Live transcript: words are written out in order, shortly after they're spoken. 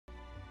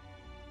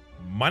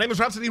My name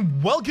is Rhapsody,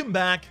 welcome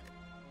back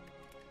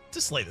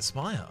to Slay the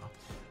Spire.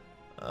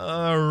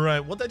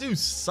 Alright, what did I do?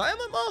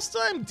 Silent last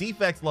time?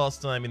 Defect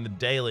last time in the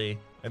daily.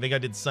 I think I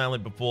did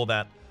silent before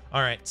that.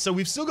 Alright, so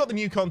we've still got the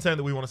new content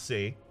that we want to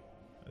see.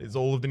 That is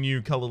all of the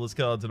new colorless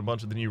cards and a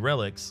bunch of the new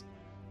relics.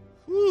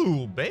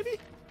 Ooh, baby.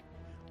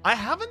 I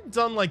haven't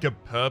done like a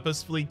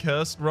purposefully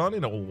cursed run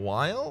in a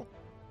while.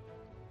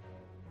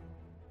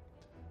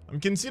 I'm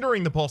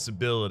considering the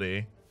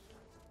possibility.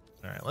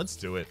 Alright, let's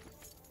do it.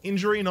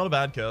 Injury, not a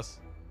bad curse.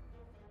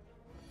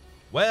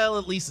 Well,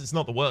 at least it's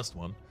not the worst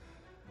one.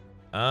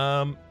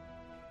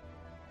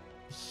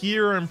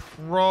 Here I'm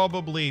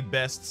probably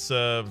best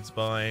served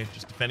by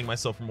just defending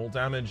myself from all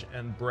damage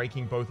and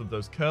breaking both of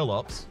those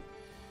curl-ups.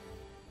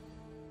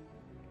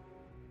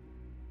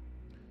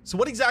 So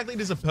what exactly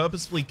does a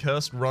purposefully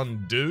cursed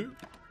run do?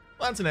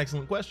 Well, that's an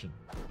excellent question.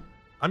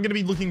 I'm going to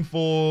be looking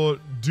for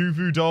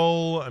Duvu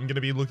Doll. I'm going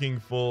to be looking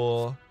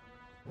for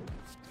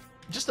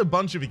just a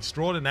bunch of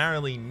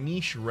extraordinarily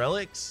niche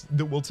relics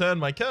that will turn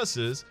my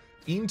curses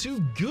into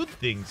good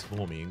things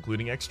for me,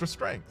 including extra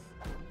strength.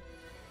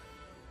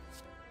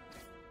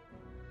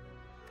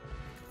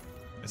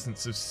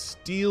 Essence of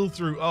Steel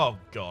through... Oh,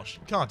 gosh.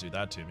 You can't do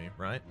that to me,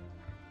 right?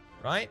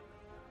 Right?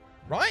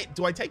 Right?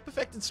 Do I take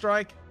Perfected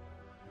Strike?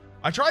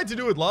 I tried to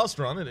do it last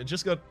run, and it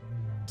just got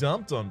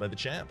dumped on by the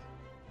champ.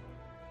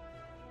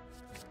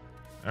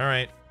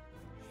 Alright.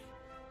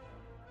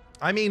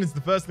 I mean, it's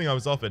the first thing I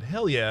was offered.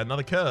 Hell yeah,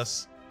 another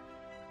curse.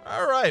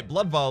 Alright,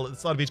 Blood Vial at the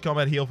start of each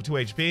combat, heal for 2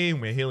 HP,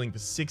 and we're healing for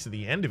 6 at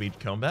the end of each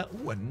combat.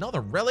 Ooh,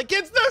 another relic.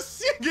 It's the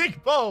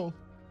Psychic Bolt!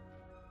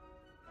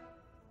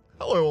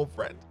 Hello, old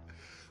friend.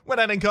 When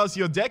adding cards to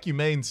your deck, you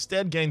may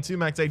instead gain 2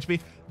 max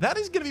HP. That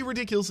is going to be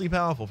ridiculously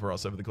powerful for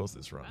us over the course of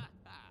this run.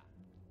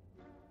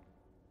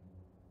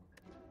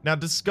 Now,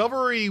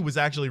 Discovery was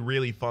actually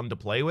really fun to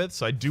play with,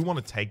 so I do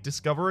want to take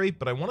Discovery,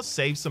 but I want to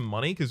save some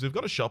money because we've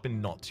got a shop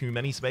in not too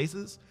many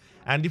spaces.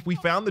 And if we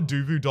found the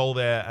Duvu Doll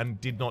there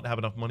and did not have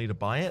enough money to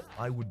buy it,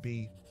 I would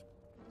be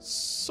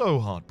so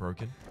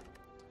heartbroken.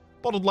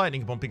 Bottled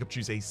Lightning. Upon pickup,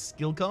 choose a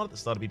skill card. At the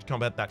start of each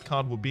combat, that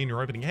card will be in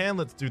your opening hand.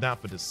 Let's do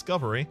that for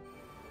Discovery.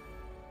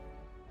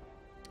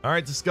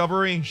 Alright,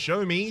 Discovery,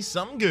 show me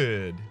some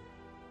good.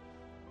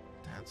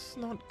 That's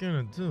not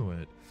gonna do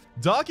it.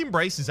 Dark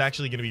Embrace is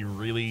actually gonna be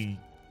really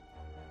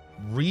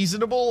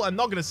reasonable. I'm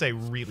not gonna say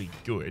really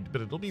good,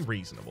 but it'll be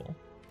reasonable.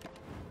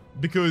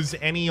 Because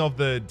any of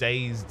the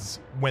Dazed,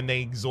 when they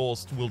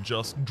exhaust, will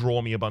just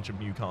draw me a bunch of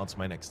new cards to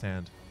my next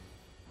hand.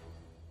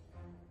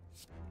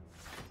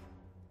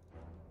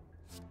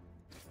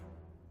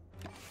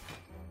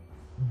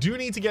 Do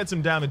need to get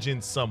some damage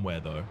in somewhere,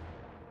 though.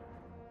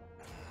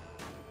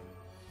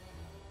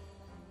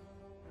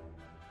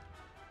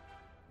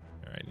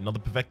 Alright, another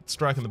Perfected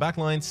Strike on the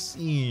backline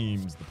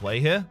seems the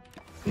play here.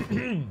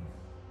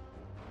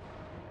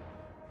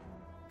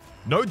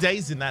 No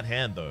Dazed in that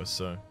hand, though,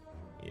 so...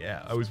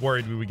 Yeah, I was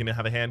worried we were going to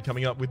have a hand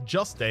coming up with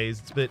just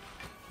Dazed, but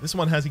this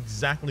one has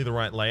exactly the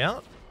right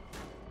layout.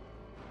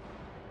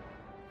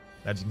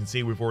 As you can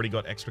see, we've already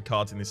got extra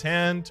cards in this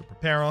hand to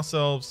prepare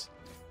ourselves.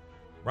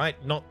 Right,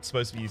 not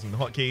supposed to be using the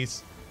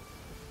hotkeys.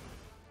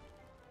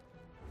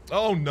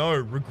 Oh no,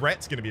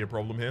 Regret's going to be a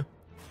problem here.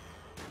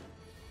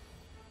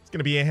 It's going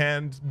to be a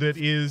hand that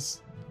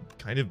is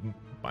kind of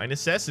by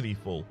necessity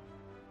full.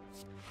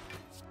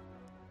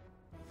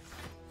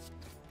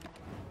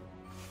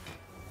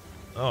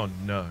 Oh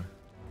no.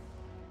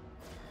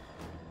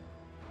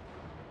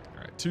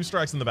 Alright, 2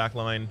 strikes in the back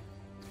line.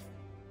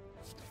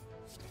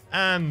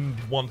 And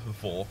 1 for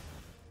 4.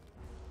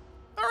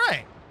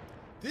 Alright.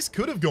 This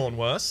could have gone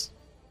worse.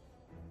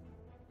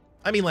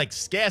 I mean, like,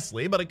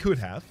 scarcely, but it could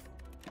have.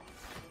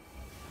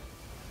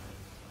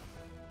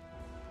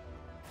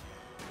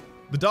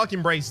 The Dark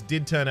Embrace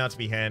did turn out to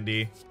be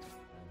handy.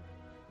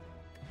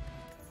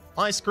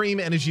 Ice Cream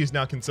energy is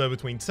now conserved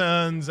between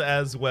turns,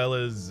 as well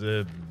as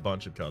a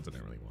bunch of cards I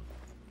don't really want.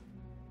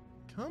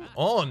 Come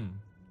on.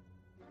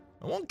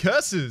 I want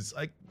curses.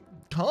 I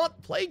can't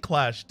play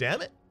Clash,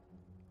 damn it.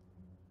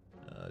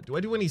 Do I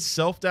do any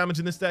self-damage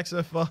in this deck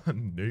so far?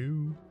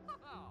 No.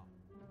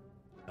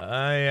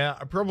 I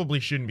probably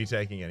shouldn't be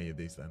taking any of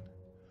these then.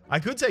 I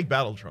could take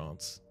Battle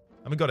Trance.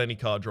 I haven't got any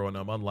card draw and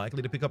I'm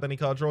unlikely to pick up any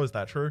card draw. Is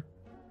that true?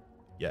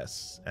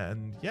 Yes.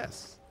 And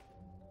yes.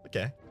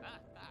 Okay.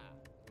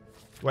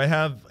 Do I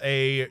have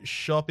a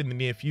shop in the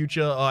near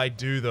future? Oh, I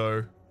do,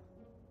 though.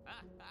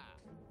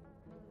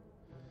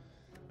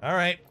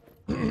 Alright.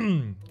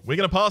 We're going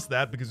to pass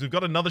that because we've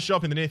got another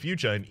shop in the near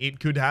future and it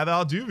could have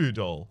our Duvu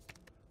Doll.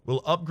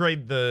 We'll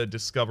upgrade the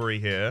Discovery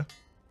here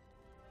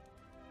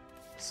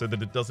so that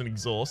it doesn't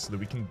exhaust, so that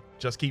we can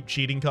just keep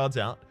cheating cards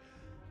out.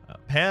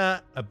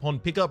 Pair, upon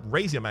pickup,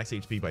 raise your max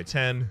HP by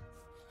 10.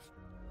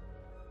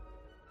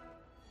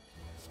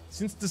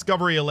 Since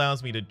Discovery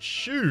allows me to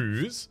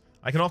choose,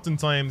 I can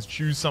oftentimes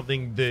choose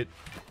something that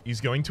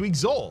is going to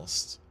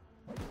exhaust.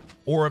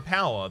 Or a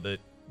power that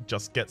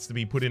just gets to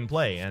be put in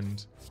play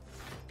and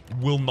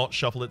will not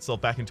shuffle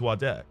itself back into our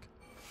deck.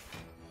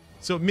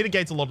 So it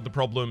mitigates a lot of the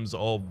problems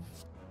of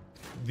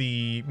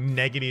the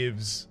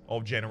negatives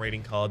of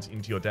generating cards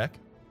into your deck.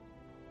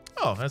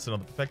 Oh, that's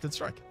another perfected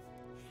strike.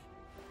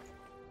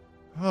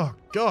 Oh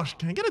gosh,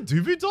 can I get a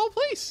Duvu doll,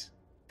 please?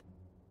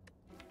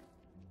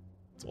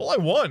 That's all I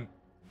want.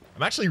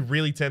 I'm actually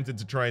really tempted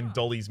to try and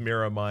Dolly's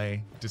mirror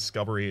my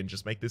Discovery and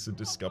just make this a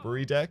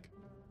Discovery deck.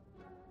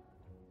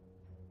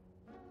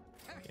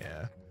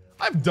 Yeah.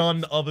 I've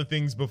done other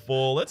things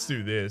before. Let's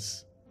do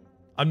this.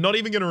 I'm not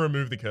even going to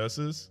remove the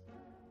curses.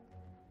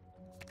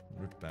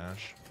 Rook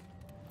Bash.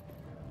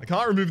 I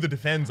can't remove the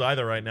defense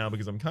either right now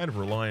because I'm kind of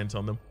reliant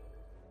on them.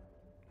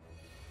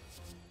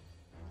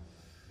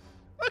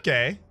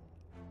 Okay.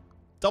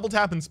 Double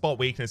tap and spot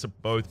weakness are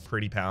both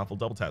pretty powerful.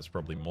 Double tap's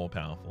probably more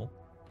powerful.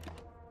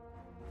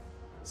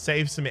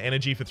 Save some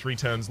energy for 3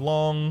 turns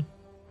long.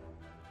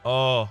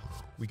 Oh,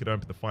 we could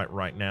open the fight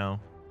right now.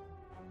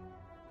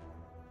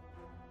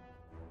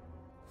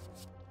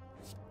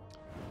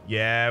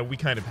 Yeah, we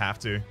kind of have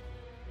to.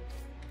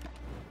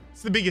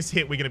 It's the biggest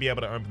hit we're going to be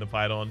able to open the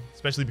fight on,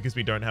 especially because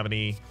we don't have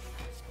any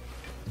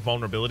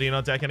vulnerability in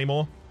our deck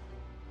anymore.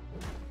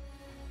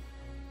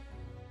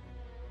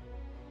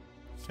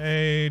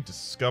 Okay,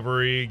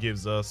 Discovery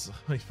gives us...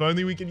 If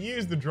only we can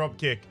use the drop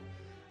kick.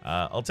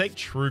 I'll take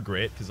True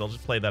Grit, because I'll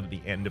just play that at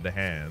the end of the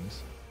hand.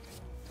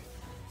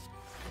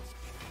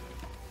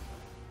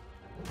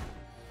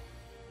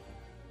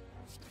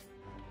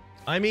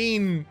 I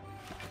mean,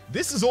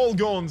 this has all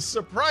gone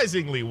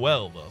surprisingly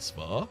well thus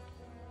far.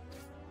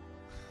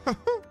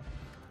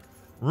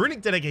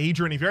 Runic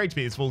Dodecahedron, if you're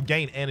HP, will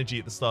gain energy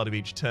at the start of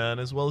each turn,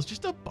 as well as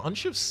just a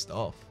bunch of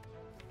stuff.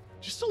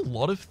 Just a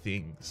lot of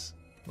things.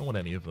 I don't want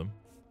any of them.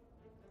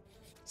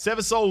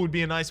 Sever Soul would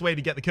be a nice way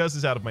to get the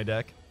curses out of my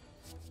deck.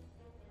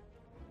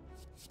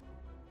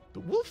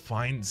 But we'll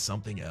find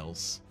something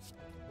else.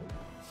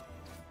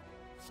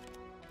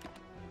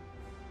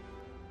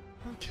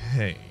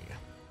 Okay.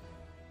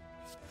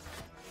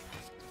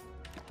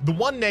 The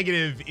one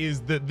negative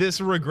is that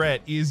this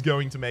regret is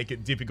going to make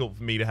it difficult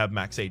for me to have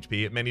max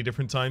HP at many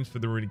different times for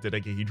the Runic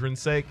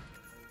Dodecahedron's sake.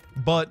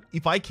 But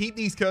if I keep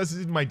these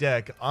curses in my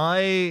deck,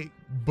 I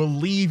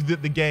believe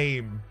that the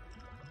game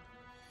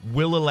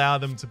will allow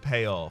them to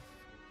pay off.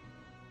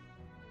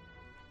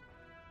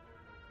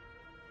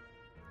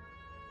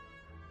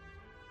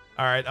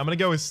 Alright, I'm gonna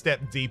go a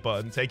step deeper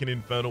and take an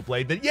Infernal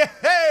Blade that,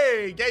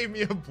 yay, gave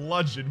me a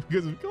bludgeon,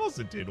 because of course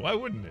it did. Why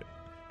wouldn't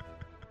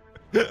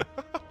it?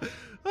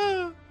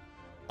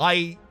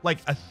 I,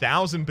 like,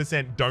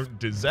 1000% don't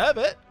deserve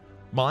it.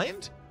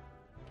 Mind?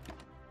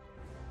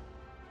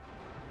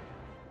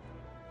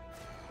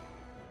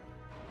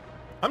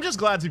 I'm just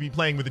glad to be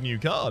playing with a new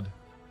card.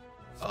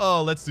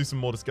 Oh, let's do some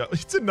more discovery.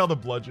 It's another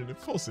bludgeon. Of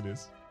course it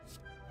is.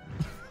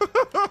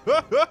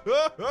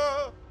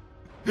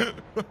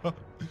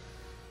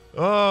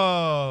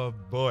 Oh,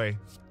 boy.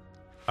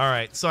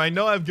 Alright, so I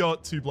know I've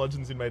got 2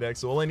 bludgeons in my deck,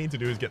 so all I need to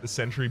do is get the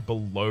sentry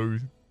below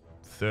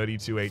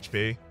 32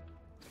 HP.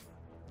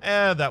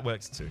 That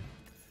works too.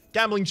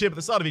 Gambling Chip. At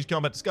the start of each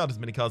combat, discard as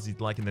many cards as you'd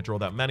like and then draw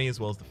that many, as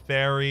well as the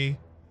fairy.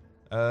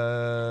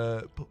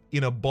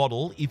 In a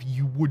bottle. If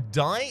you would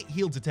die,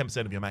 heal to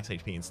 10% of your max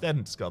HP instead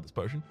and discard this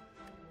potion.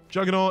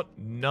 Juggernaut,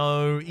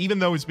 no. Even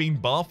though it's been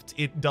buffed,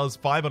 it does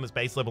 5 on its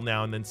base level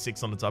now and then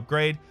 6 on its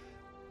upgrade.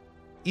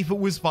 If it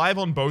was 5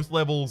 on both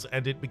levels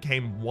and it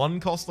became 1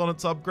 cost on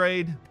its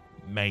upgrade,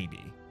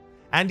 maybe.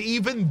 And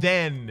even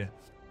then,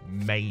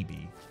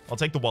 maybe. I'll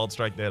take the Wild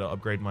Strike there to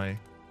upgrade my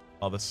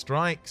other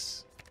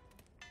strikes.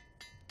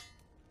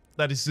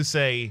 That is to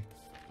say,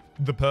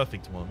 the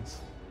perfect ones.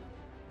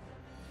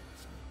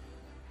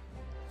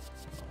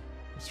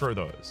 Let's throw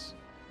those.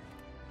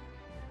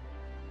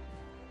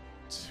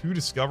 2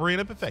 Discovery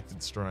and a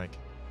Perfected Strike.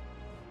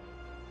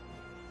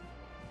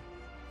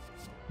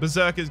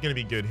 Berserker is going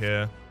to be good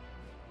here.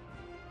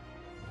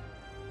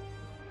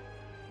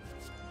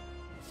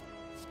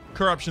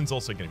 Corruption's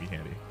also going to be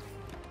handy.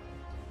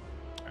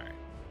 Alright.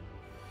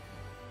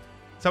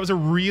 So that was a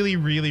really,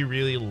 really,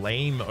 really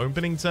lame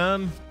opening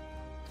turn.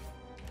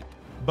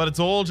 But it's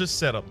all just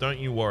set up. Don't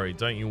you worry.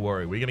 Don't you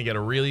worry. We're going to get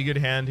a really good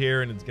hand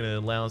here, and it's going to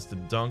allow us to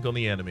dunk on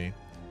the enemy.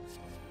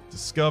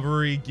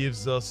 Discovery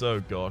gives us...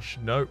 Oh, gosh.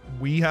 Nope.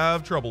 We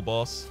have trouble,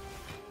 boss.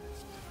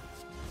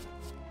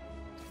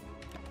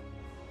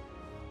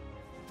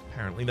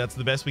 Apparently, that's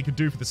the best we could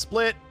do for the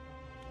split.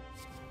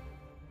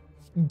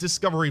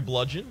 Discovery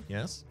Bludgeon.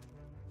 Yes.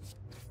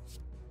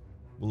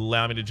 Will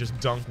allow me to just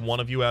dunk one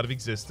of you out of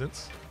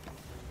existence.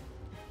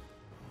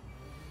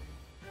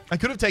 I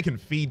could have taken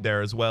Feed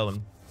there as well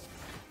and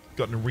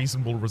gotten a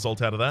reasonable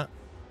result out of that.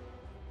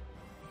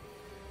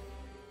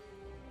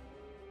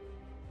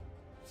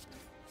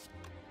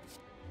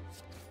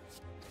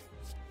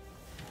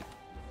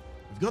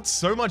 We've got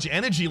so much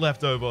energy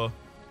left over.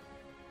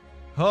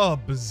 Oh,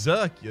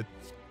 Berserk, you're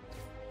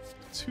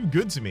too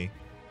good to me.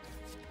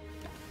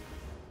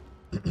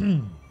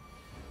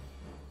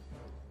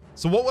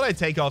 So what would I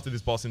take after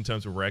this boss in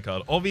terms of rare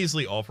card?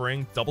 Obviously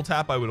Offering. Double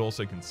Tap I would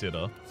also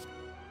consider.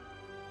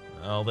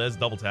 Oh, there's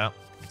Double Tap.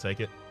 I'll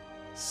take it.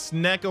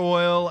 Snack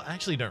Oil. I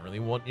actually don't really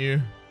want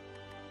you.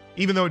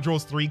 Even though it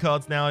draws 3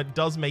 cards now, it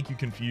does make you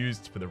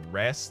confused for the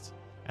rest.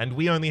 And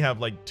we only have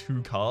like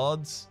 2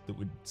 cards that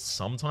would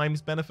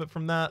sometimes benefit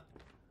from that.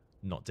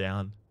 Not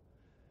down.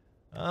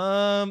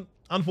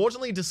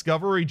 Unfortunately,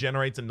 Discovery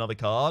generates another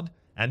card,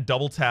 and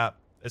Double Tap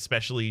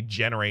especially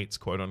generates,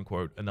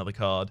 quote-unquote, another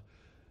card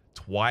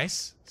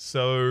twice.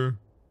 So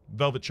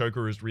Velvet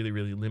Choker is really,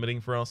 really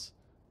limiting for us.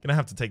 Gonna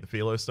have to take the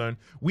Philo Stone.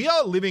 We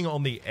are living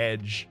on the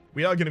edge.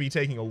 We are gonna be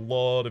taking a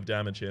lot of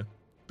damage here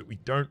that we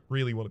don't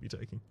really want to be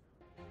taking.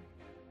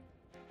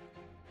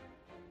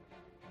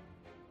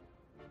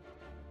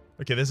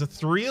 Okay, there's a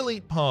 3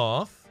 elite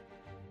path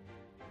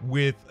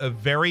with a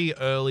very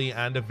early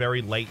and a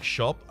very late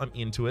shop. I'm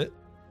into it.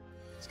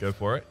 Let's go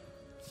for it.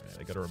 Yeah,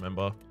 I gotta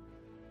remember.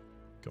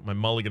 Got my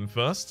mulligan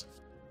first.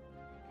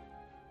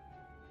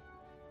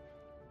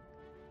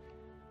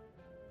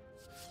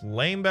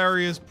 Flame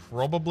Barrier is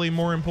probably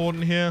more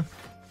important here.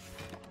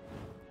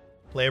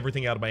 Play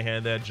everything out of my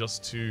hand there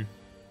just to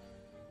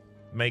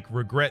make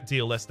Regret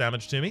deal less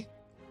damage to me.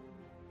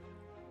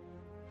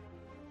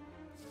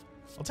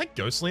 I'll take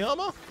Ghostly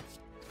Armor.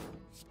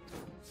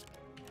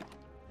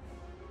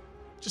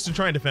 Just to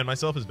try and defend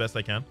myself as best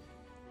I can.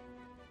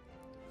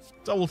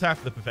 Double tap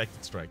for the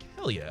Perfected Strike.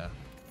 Hell yeah.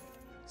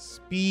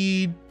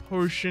 Speed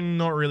Potion,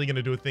 not really going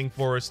to do a thing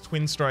for us.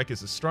 Twin Strike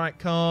is a strike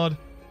card.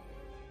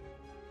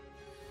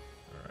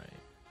 Alright.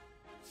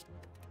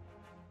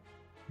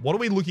 What are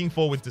we looking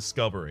for with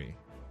Discovery?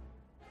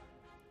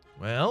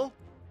 Well,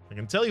 I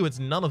can tell you it's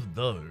none of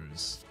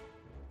those.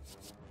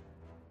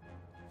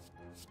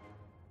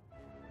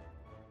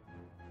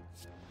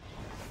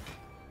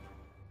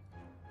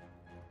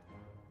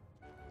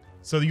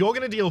 So you're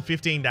going to deal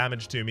 15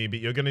 damage to me, but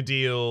you're going to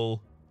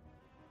deal,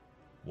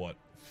 what,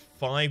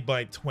 5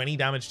 by 20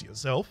 damage to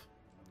yourself?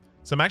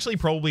 So I'm actually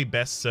probably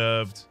best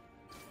served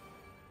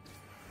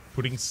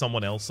putting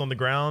someone else on the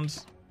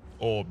ground,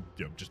 or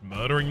just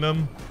murdering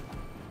them.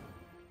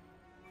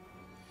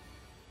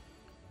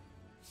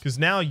 Because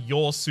now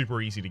you're super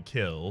easy to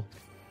kill.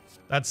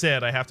 That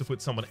said, I have to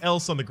put someone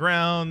else on the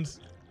ground.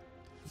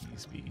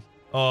 Please be.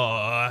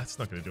 Oh, it's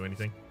not going to do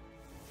anything.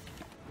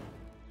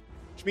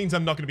 Which means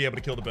I'm not going to be able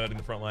to kill the bird in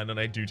the front line, and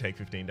I do take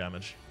 15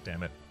 damage.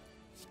 Damn it.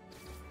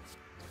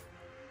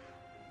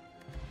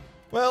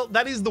 Well,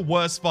 that is the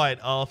worst fight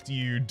after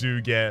you do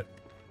get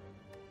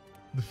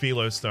the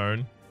Philo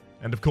Stone.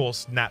 And of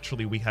course,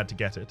 naturally, we had to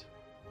get it.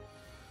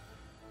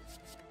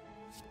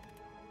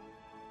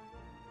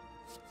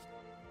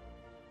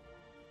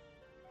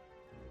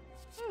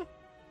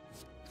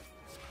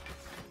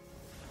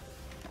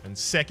 And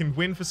second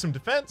win for some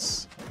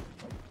defense.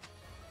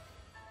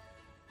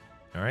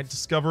 Alright,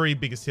 Discovery,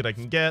 biggest hit I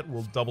can get.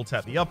 We'll double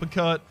tap the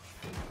uppercut.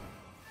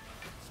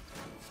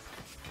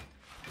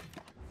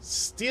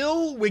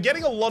 Still, we're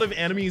getting a lot of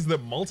enemies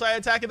that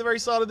multi-attack at the very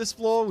start of this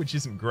floor, which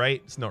isn't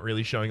great. It's not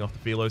really showing off the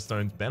Philo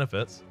Stone's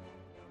benefits.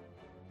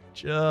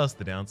 Just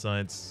the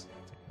downsides.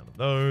 Take none of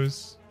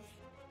those.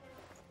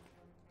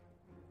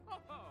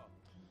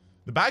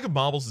 The Bag of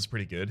Marbles is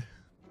pretty good.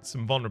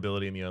 Some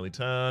vulnerability in the early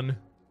turn.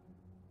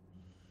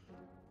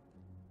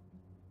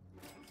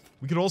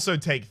 We could also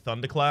take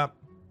Thunderclap.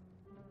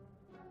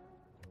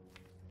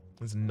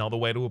 There's another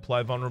way to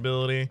apply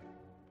vulnerability.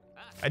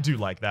 I do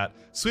like that.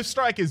 Swift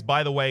Strike is,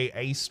 by the way,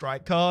 a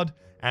strike card.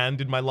 And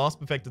in my last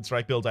Perfected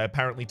Strike build, I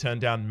apparently turned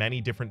down many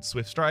different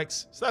Swift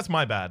Strikes. So that's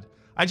my bad.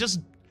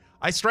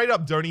 I straight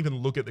up don't even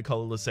look at the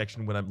colorless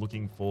section when I'm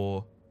looking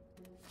for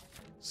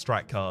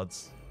strike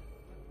cards.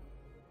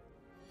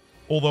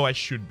 Although I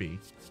should be.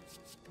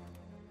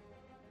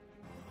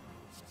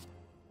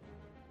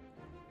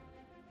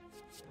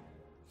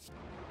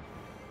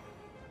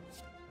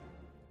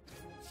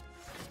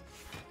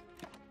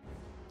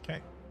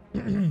 Okay.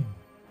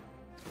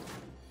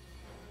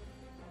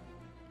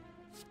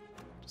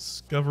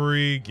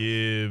 Discovery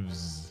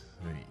gives...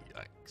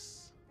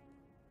 Yikes.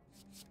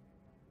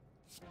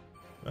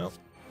 Well,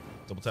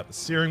 double tap the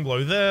Searing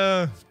Blow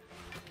there.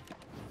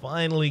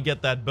 Finally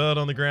get that bird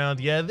on the ground.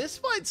 Yeah, this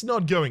fight's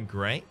not going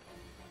great.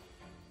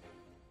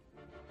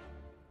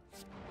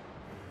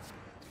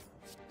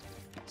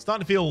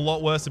 Starting to feel a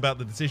lot worse about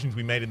the decisions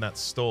we made in that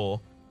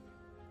store.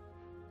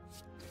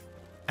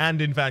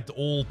 And in fact,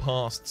 all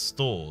past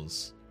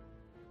stores.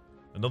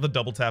 Another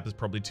double tap is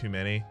probably too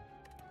many.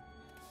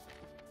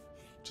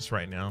 Just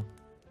right now.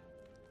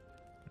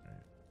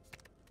 Alright.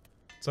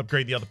 Let's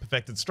upgrade the other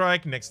Perfected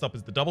Strike. Next up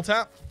is the double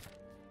tap.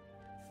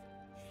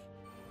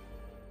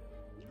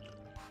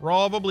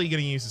 Probably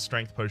going to use a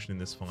Strength Potion in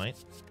this fight.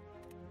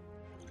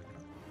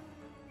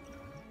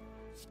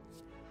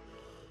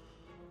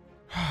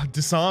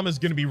 Disarm is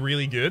going to be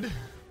really good.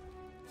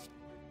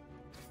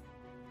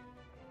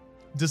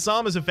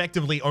 Disarm is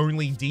effectively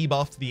only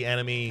debuffed the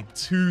enemy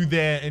to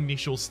their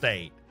initial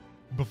state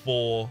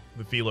before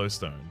the Philo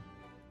Stone.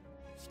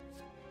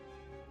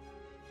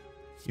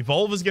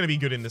 Evolve is going to be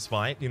good in this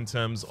fight in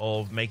terms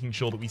of making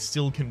sure that we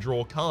still can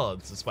draw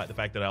cards, despite the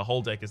fact that our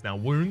whole deck is now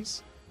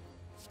wounds.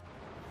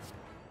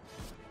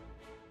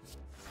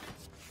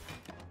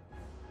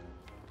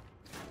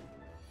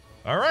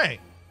 Alright.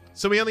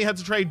 So we only had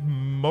to trade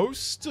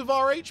most of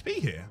our HP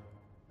here.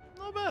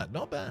 Not bad,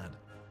 not bad.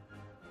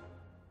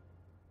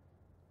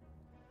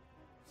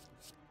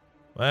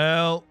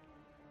 Well,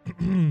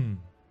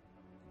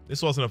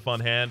 this wasn't a fun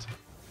hand.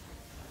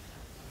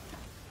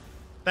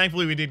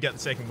 Thankfully, we did get the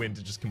second win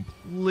to just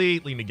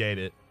completely negate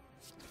it.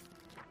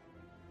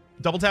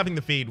 Double tapping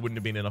the feed wouldn't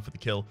have been enough for the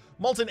kill.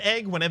 Molten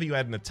Egg, whenever you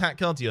add an attack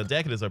card to your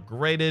deck, it is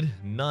upgraded.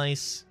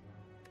 Nice.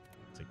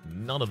 Take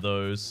none of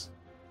those.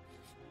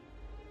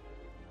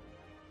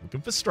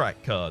 Looking for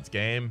strike cards,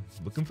 game.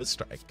 Looking for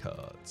strike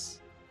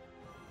cards.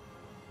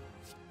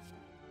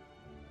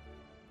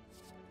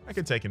 I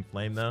could take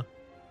Inflame though.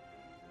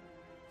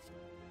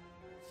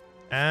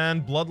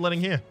 And Bloodletting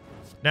here.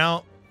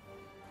 Now,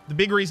 the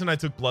big reason I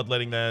took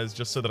Bloodletting there is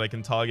just so that I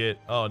can target...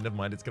 Oh, never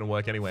mind. It's going to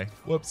work anyway.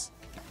 Whoops.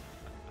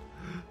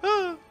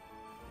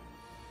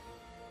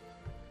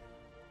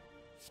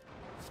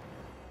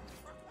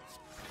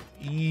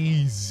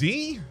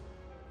 Easy.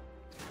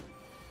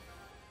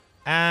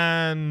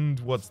 And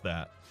what's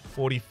that?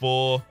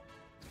 44.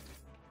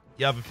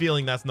 Yeah, I have a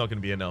feeling that's not going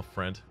to be enough,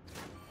 friend.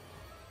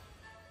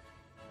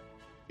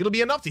 It'll be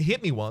enough to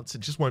hit me once.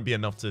 It just won't be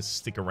enough to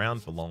stick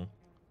around for long.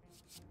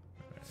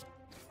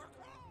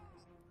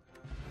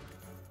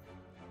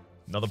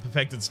 Another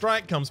Perfected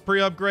Strike comes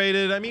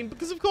pre-upgraded. I mean,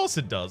 because of course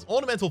it does.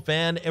 Ornamental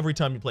Fan, every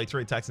time you play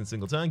 3 attacks in a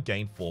single turn,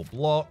 gain 4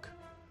 block.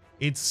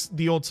 It's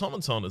the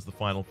Automaton as the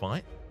final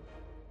fight.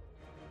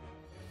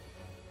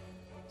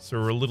 So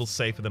we're a little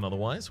safer than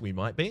otherwise. We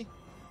might be.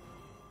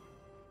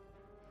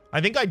 I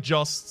think I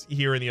just,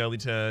 here in the early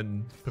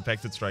turn,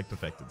 Perfected Strike,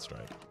 Perfected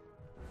Strike.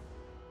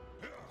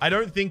 I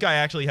don't think I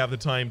actually have the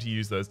time to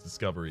use those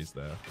discoveries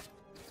there.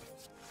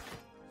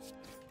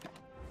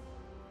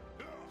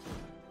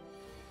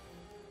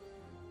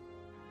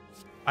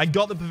 I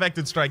got the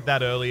Perfected Strike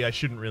that early. I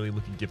shouldn't really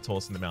look a gift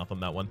horse in the mouth on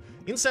that one.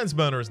 Incense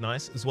Burner is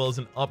nice, as well as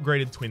an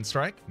upgraded Twin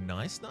Strike.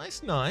 Nice,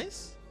 nice,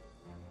 nice.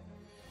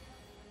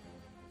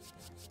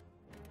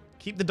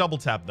 Keep the double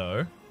tap,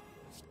 though.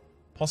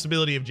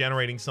 Possibility of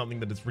generating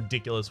something that is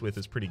ridiculous with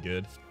is pretty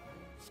good.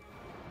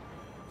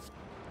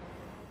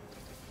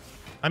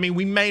 I mean,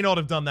 we may not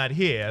have done that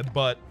here,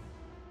 but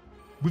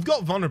we've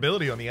got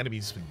vulnerability on the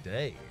enemies for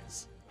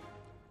days.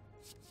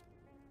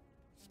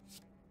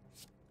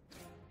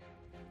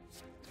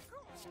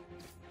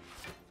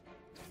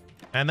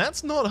 And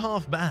that's not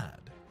half bad.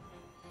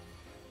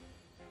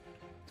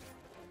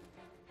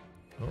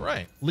 All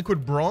right,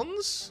 Liquid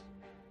Bronze.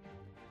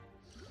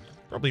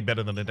 Probably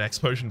better than a Dex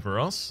Potion for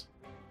us.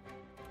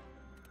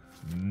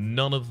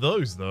 None of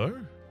those, though.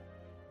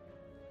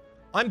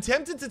 I'm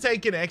tempted to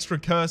take an extra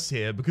curse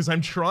here because I'm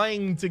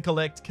trying to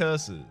collect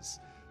curses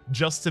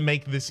just to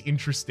make this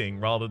interesting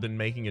rather than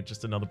making it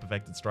just another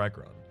Perfected Strike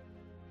run.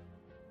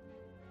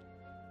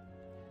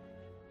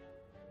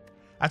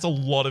 That's a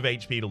lot of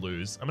HP to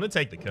lose. I'm going to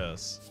take the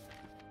curse.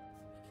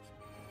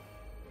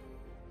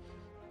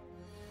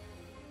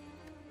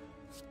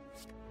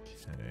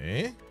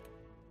 Okay.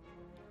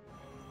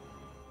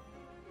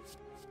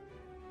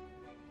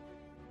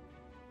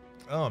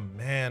 Oh,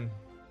 man.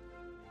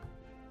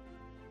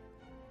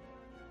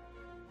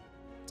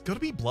 It's got to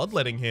be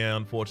Bloodletting here,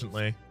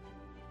 unfortunately.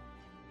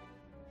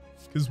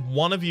 Because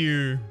one of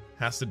you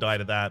has to die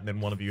to that, and then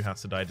one of you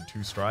has to die to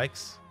 2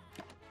 strikes.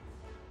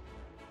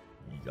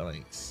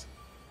 Yikes.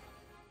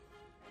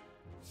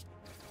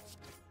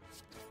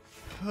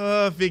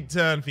 Perfect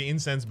turn for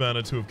Incense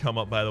Burner to have come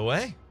up, by the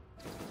way.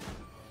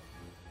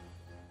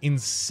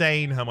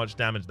 Insane how much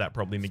damage that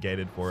probably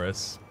negated for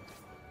us.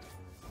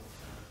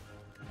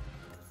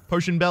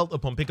 Potion Belt,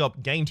 upon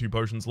pickup, gain 2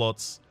 potion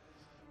slots.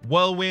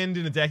 Whirlwind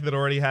in a deck that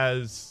already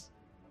has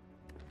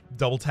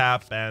double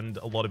tap and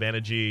a lot of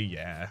energy.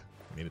 Yeah,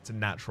 I mean, it's a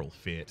natural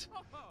fit.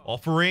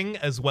 Offering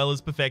as well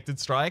as Perfected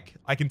Strike.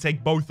 I can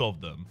take both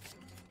of them.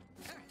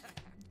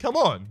 Come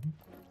on.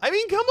 I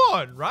mean, come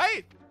on,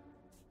 right?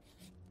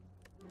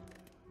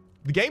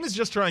 The game is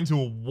just trying to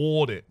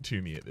award it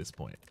to me at this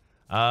point.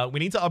 We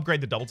need to upgrade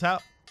the double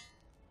tap.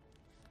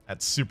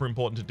 That's super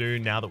important to do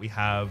now that we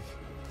have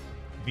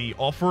the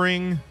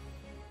offering.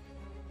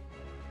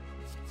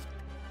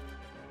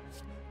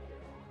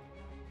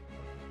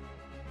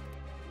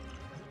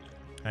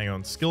 Hang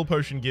on. Skill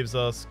Potion gives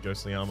us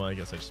Ghostly Armor. I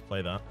guess I just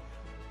play that.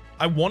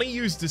 I want to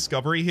use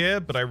Discovery here,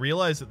 but I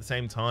realize at the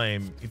same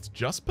time, it's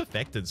just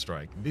Perfected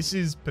Strike. This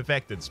is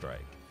Perfected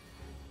Strike.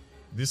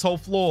 This whole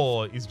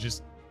floor is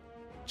just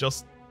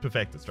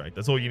Perfected Strike.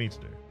 That's all you need to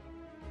do.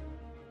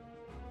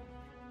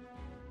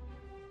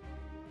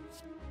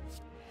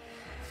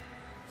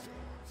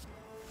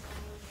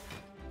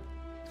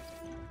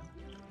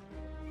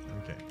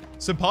 Okay.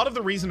 So part of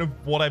the reason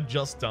of what I've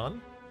just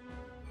done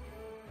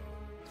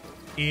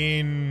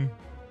in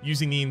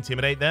using the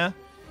Intimidate there,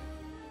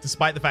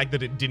 despite the fact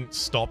that it didn't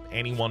stop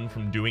anyone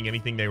from doing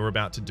anything they were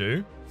about to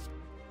do,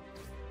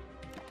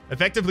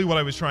 effectively what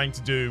I was trying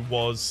to do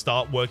was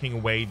start working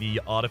away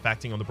the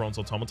artifacting on the Bronze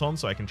Automaton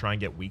so I can try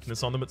and get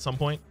weakness on them at some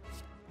point.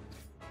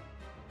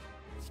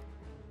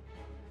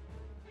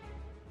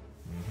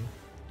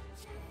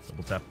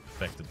 Double tap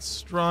Perfected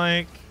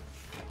Strike.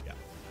 Yeah.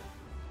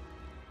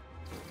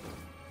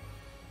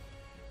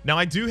 Now,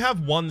 I do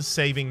have one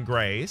saving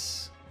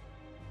grace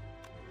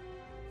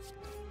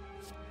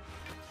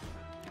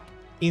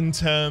in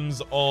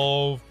terms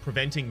of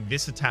preventing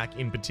this attack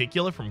in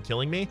particular from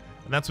killing me.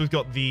 And that's we've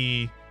got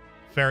the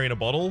fairy in a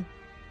bottle.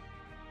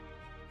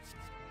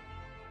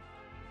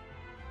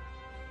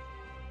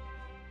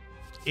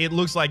 It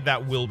looks like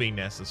that will be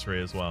necessary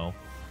as well.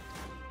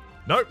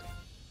 Nope.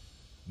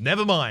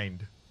 Never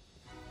mind.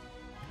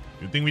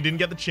 Good thing we didn't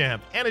get the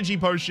champ. Energy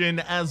potion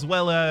as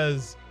well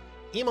as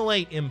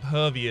Immolate,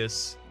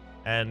 Impervious,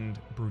 and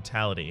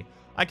Brutality.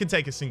 I can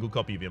take a single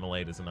copy of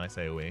Immolate as a nice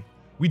AoE.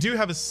 We do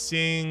have a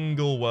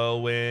single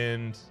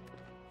Whirlwind.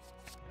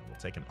 We'll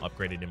take an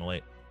upgraded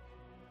Immolate.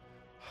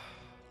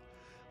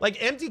 Like,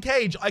 Empty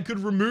Cage, I could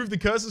remove the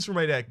curses from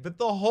my deck, but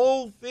the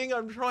whole thing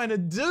I'm trying to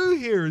do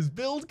here is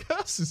build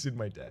curses in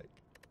my deck.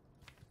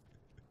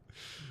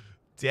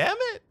 Damn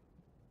it.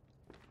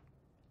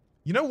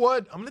 You know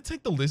what? I'm going to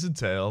take the Lizard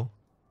Tail.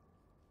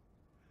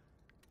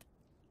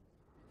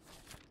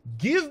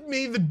 Give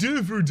me the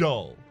Duvu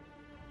Doll.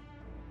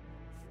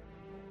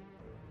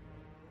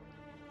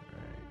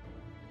 Alright.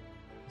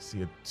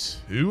 See a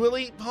 2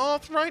 elite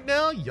path right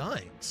now?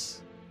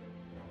 Yikes.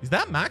 Is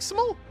that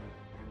maximal?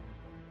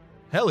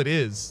 Hell, it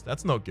is.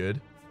 That's not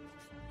good.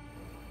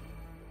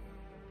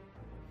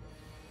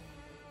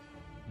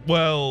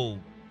 Well,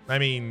 I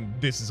mean,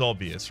 this is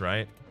obvious,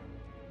 right?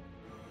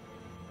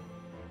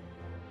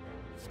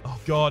 Oh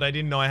god, I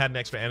didn't know I had an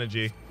extra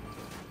energy.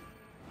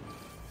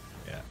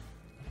 Yeah.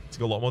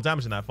 Took a lot more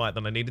damage in that fight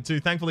than I needed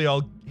to. Thankfully,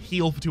 I'll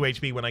heal for 2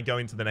 HP when I go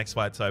into the next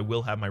fight, so I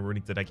will have my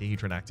Runic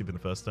Dodecahedron active in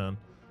the first turn.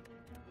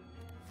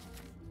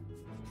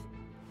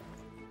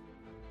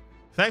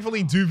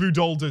 Thankfully, Duvu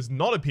Doll does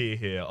not appear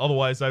here,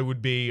 otherwise I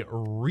would be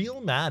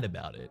real mad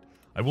about it.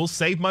 I will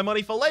save my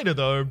money for later,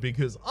 though,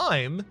 because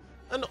I'm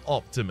an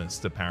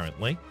optimist,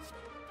 apparently.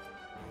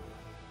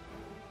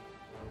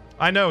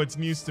 I know, it's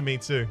news to me,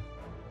 too.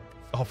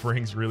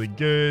 Offering's really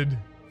good.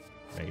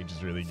 Mage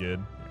is really good.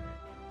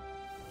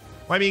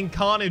 I mean,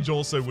 Carnage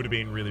also would have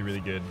been really, really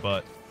good,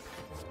 but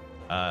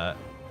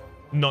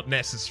not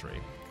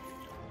necessary.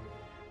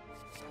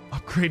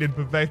 Upgraded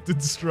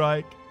Perfected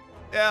Strike.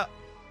 Yeah.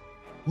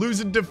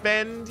 Lose and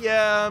defend.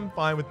 Yeah, I'm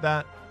fine with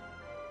that.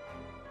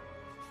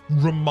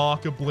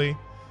 Remarkably.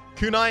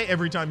 Kunai,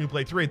 every time you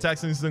play 3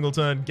 attacks in a single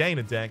turn, gain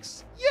a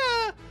dex.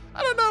 Yeah,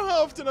 I don't know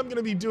how often I'm going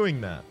to be doing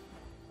that.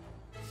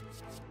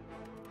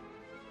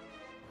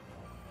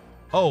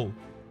 Oh,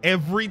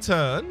 every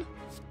turn?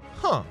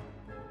 Huh.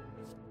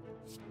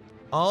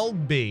 I'll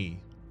be.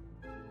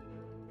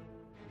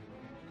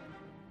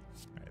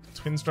 Right,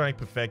 Twin Strike,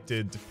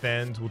 Perfected,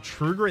 Defend. We'll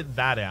trigger it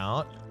that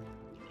out.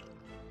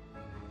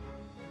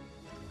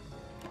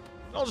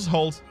 I'll just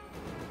hold.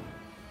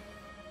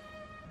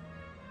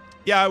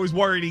 Yeah, I was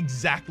worried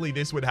exactly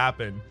this would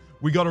happen.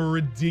 We got a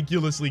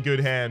ridiculously good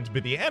hand,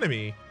 but the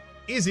enemy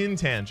is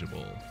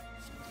intangible.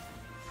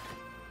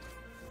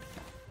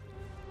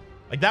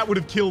 Like, that would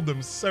have killed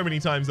them so many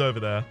times over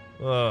there.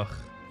 Ugh. Alright,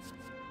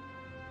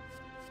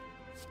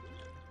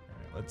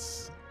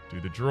 let's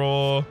do the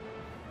draw.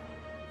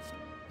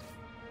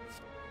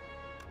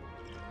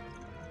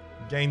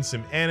 Gain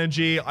some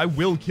energy. I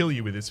will kill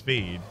you with this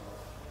feed.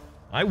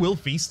 I will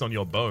feast on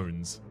your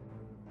bones.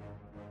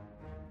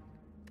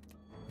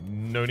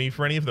 No need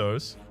for any of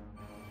those.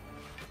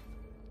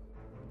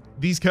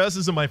 These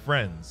curses are my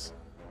friends.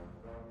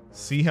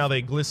 See how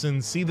they glisten.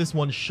 See this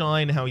one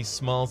shine, how he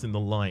smiles in the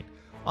light.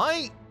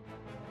 I...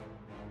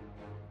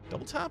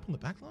 Double tap on the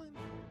back line?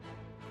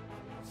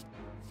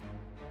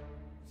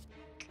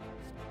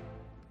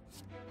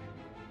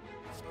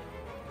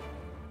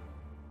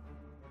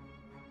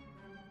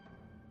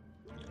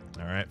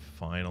 Alright,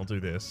 fine. I'll do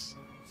this.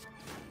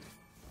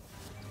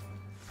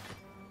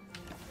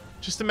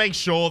 Just to make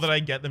sure that I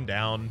get them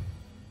down.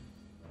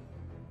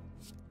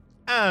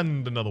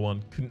 And another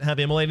one. Couldn't have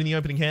Immolate in the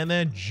opening hand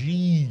there?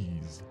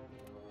 Jeez.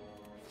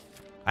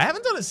 I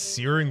haven't done a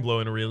Searing Blow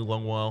in a really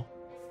long while.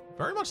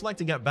 Very much like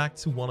to get back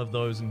to one of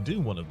those and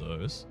do one of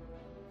those.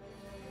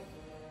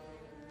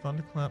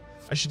 Thunderclap.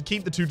 I should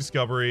keep the 2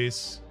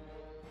 discoveries.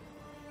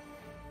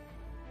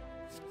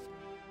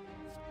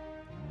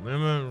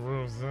 I'm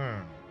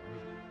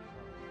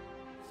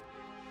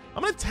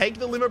going to take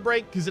the Limit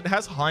Break because it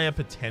has higher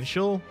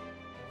potential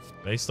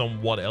based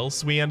on what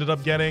else we ended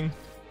up getting.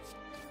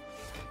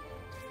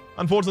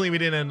 Unfortunately, we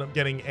didn't end up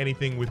getting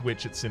anything with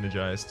which it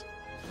synergized.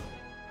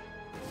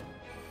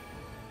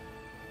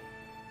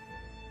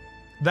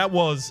 That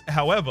was,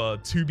 however,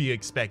 to be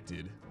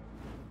expected.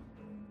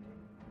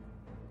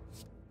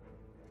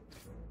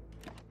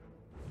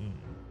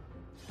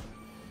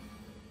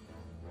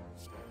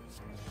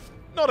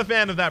 Not a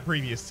fan of that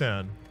previous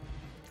turn.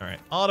 Alright,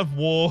 Art of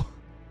War.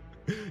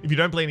 If you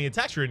don't play any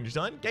attacks during your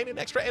turn, gain an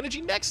extra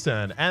energy next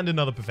turn. And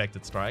another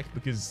Perfected Strike,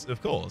 because,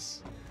 of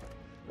course.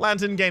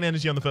 Lantern, gain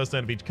energy on the first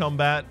turn of each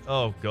combat.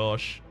 Oh,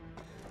 gosh.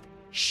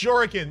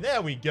 Shuriken,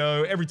 there we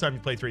go. Every time you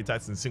play 3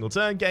 attacks in a single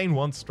turn, gain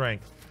 1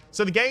 strength.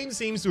 So the game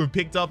seems to have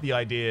picked up the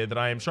idea that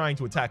I am trying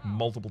to attack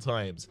multiple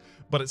times,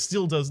 but it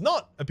still does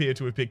not appear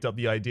to have picked up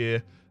the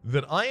idea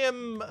that I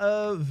am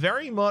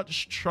very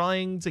much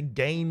trying to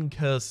gain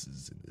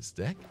curses in this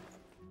deck.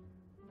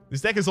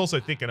 This deck is also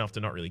thick enough to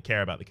not really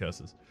care about the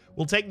curses.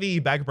 We'll take the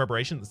Bag of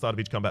Preparation at the start of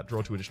each combat,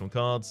 draw 2 additional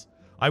cards.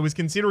 I was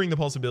considering the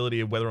possibility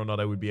of whether or not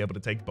I would be able to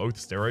take both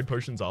steroid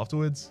potions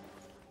afterwards,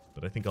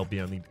 but I think I'll be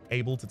only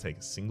able to take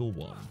a single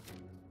one.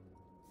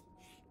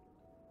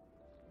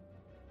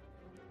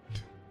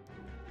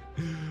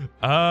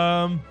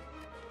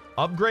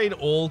 Upgrade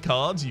all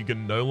cards, you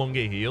can no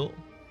longer heal.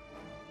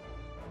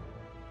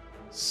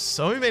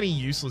 So many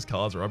useless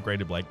cards are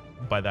upgraded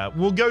by that.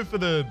 We'll go for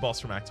the boss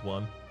from Act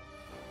 1.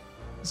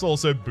 This will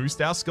also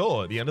boost our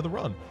score at the end of the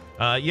run.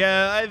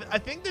 Yeah, I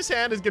think this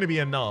hand is going to be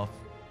enough.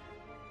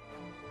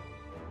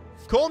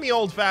 Call me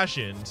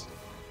old-fashioned.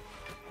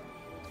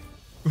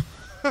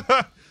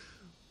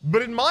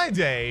 But in my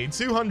day,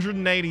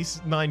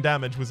 289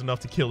 damage was enough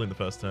to kill in the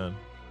first turn.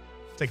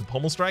 Take a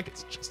Pommel Strike,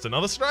 it's just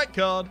another strike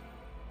card.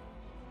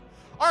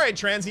 Alright,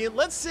 Transient,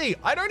 let's see.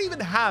 I don't even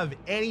have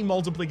any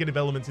multiplicative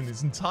elements in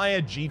this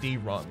entire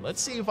GD run.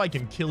 Let's see if I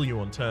can kill you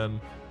on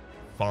turn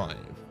 5.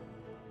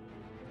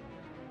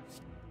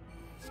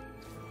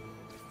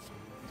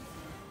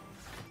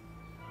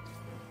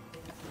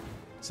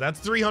 So that's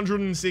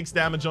 306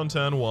 damage on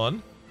turn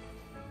 1.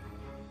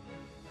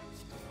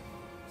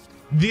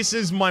 This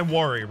is my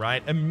worry,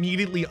 right?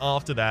 Immediately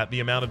after that, the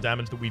amount of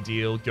damage that we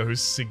deal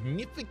goes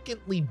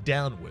significantly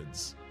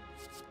downwards.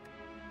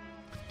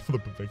 For the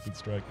Perfected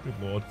Strike, good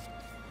lord.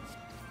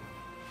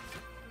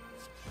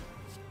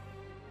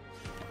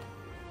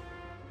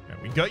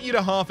 Right, we got you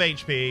to half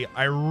HP.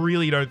 I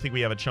really don't think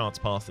we have a chance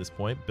past this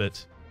point,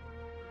 but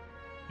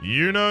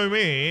you know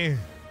me.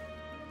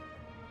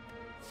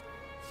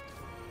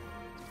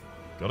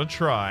 Gotta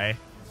try.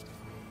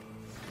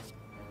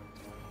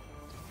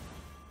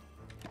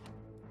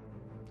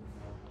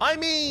 I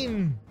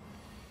mean,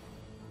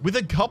 with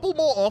a couple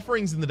more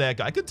offerings in the deck,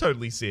 I could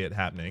totally see it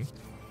happening.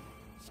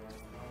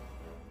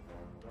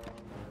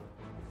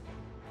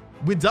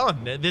 We're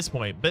done at this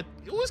point, but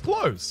it was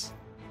close.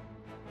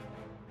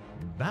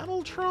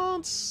 Battle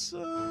Trance?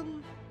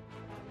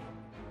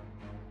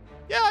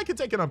 Yeah, I could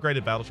take an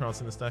upgraded Battle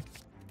Trance in this deck.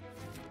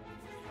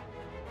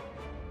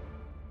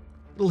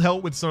 It'll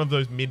help with some of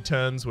those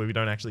mid-turns where we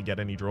don't actually get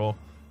any draw.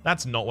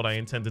 That's not what I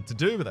intended to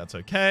do, but that's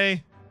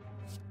okay.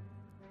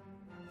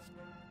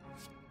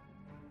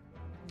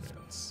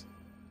 Let's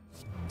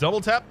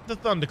double tap the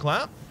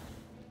Thunderclap.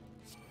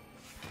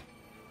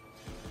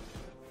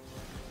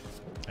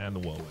 And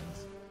the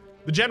Whirlwinds.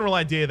 The general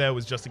idea there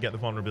was just to get the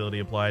vulnerability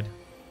applied.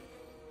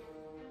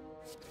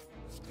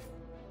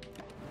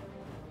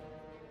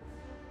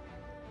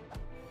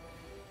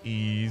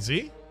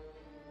 Easy.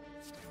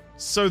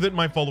 So that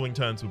my following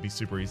turns would be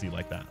super easy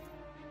like that.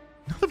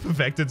 Another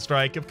Perfected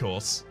Strike, of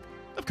course.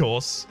 Of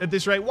course. At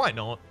this rate, why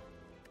not?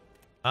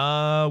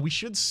 We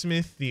should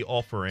smith the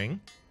offering.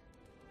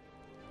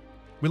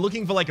 We're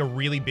looking for like a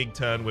really big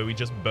turn where we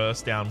just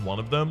burst down one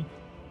of them.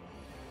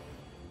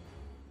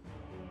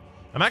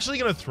 I'm actually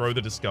going to throw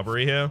the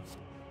Discovery here.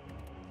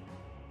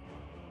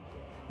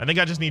 I think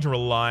I just need to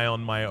rely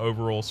on my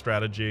overall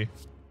strategy.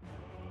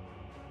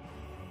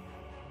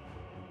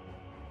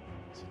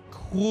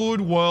 Could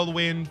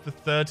Whirlwind for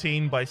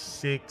 13 by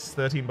 6.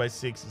 13 by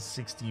 6 is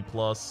 60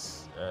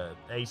 plus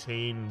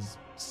 18 is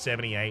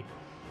 78.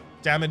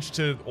 Damage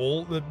to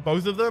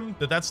both of them,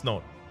 but that's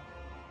not,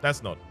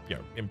 you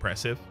know,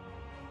 impressive.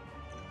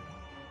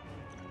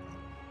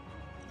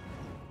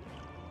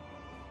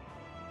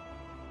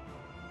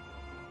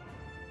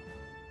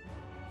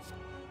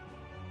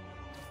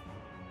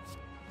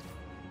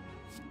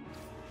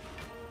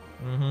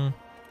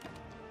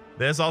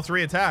 There's our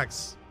 3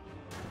 attacks.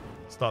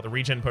 Start the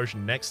regen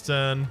potion next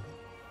turn.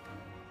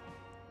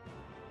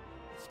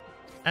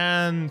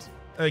 And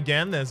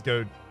again, there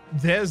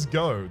goes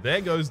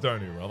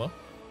Donu, rather.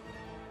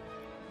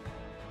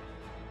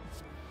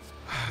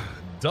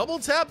 Double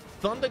tap,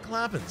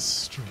 Thunderclap, and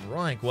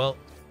Strike. Well,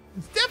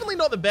 it's definitely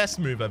not the best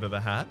move I've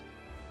ever had.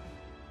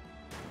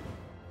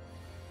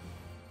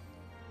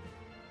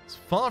 It's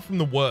far from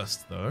the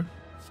worst, though.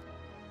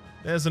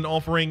 There's an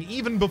offering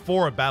even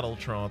before a Battle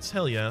Trance.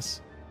 Hell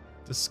yes.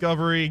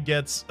 Discovery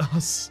gets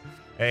us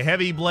a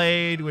Heavy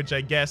Blade, which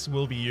I guess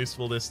will be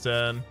useful this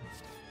turn.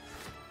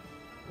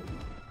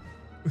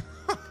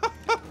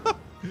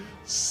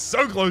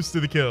 So close to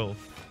the kill.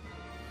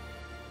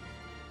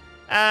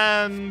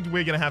 And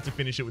we're going to have to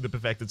finish it with the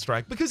Perfected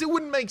Strike because it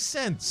wouldn't make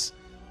sense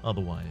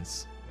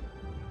otherwise.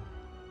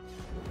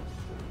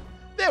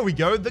 There we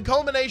go. The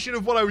culmination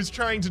of what I was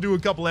trying to do a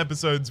couple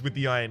episodes with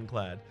the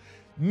Ironclad.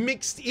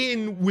 Mixed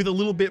in with a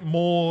little bit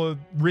more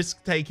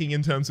risk-taking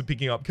in terms of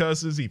picking up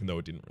curses, even though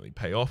it didn't really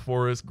pay off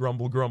for us.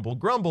 Grumble, grumble,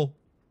 grumble.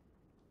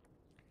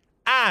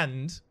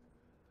 And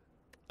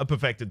a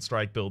Perfected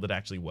Strike build that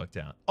actually worked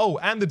out. Oh,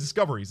 and the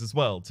Discoveries as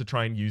well, to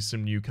try and use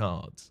some new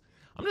cards.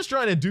 I'm just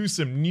trying to do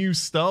some new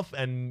stuff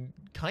and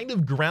kind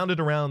of ground it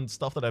around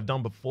stuff that I've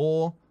done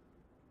before.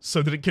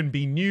 so that it can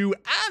be new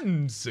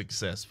and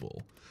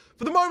successful.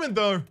 For the moment,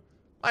 though,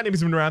 my name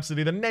is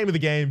Rhapsody. The name of the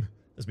game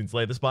has been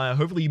Slay the Spire.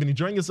 Hopefully, you've been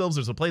enjoying yourselves.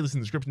 There's a playlist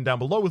in the description down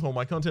below with all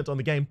my content on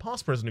the game,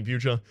 past, present, and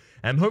future.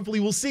 And hopefully,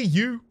 we'll see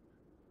you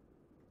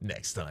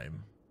next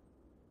time.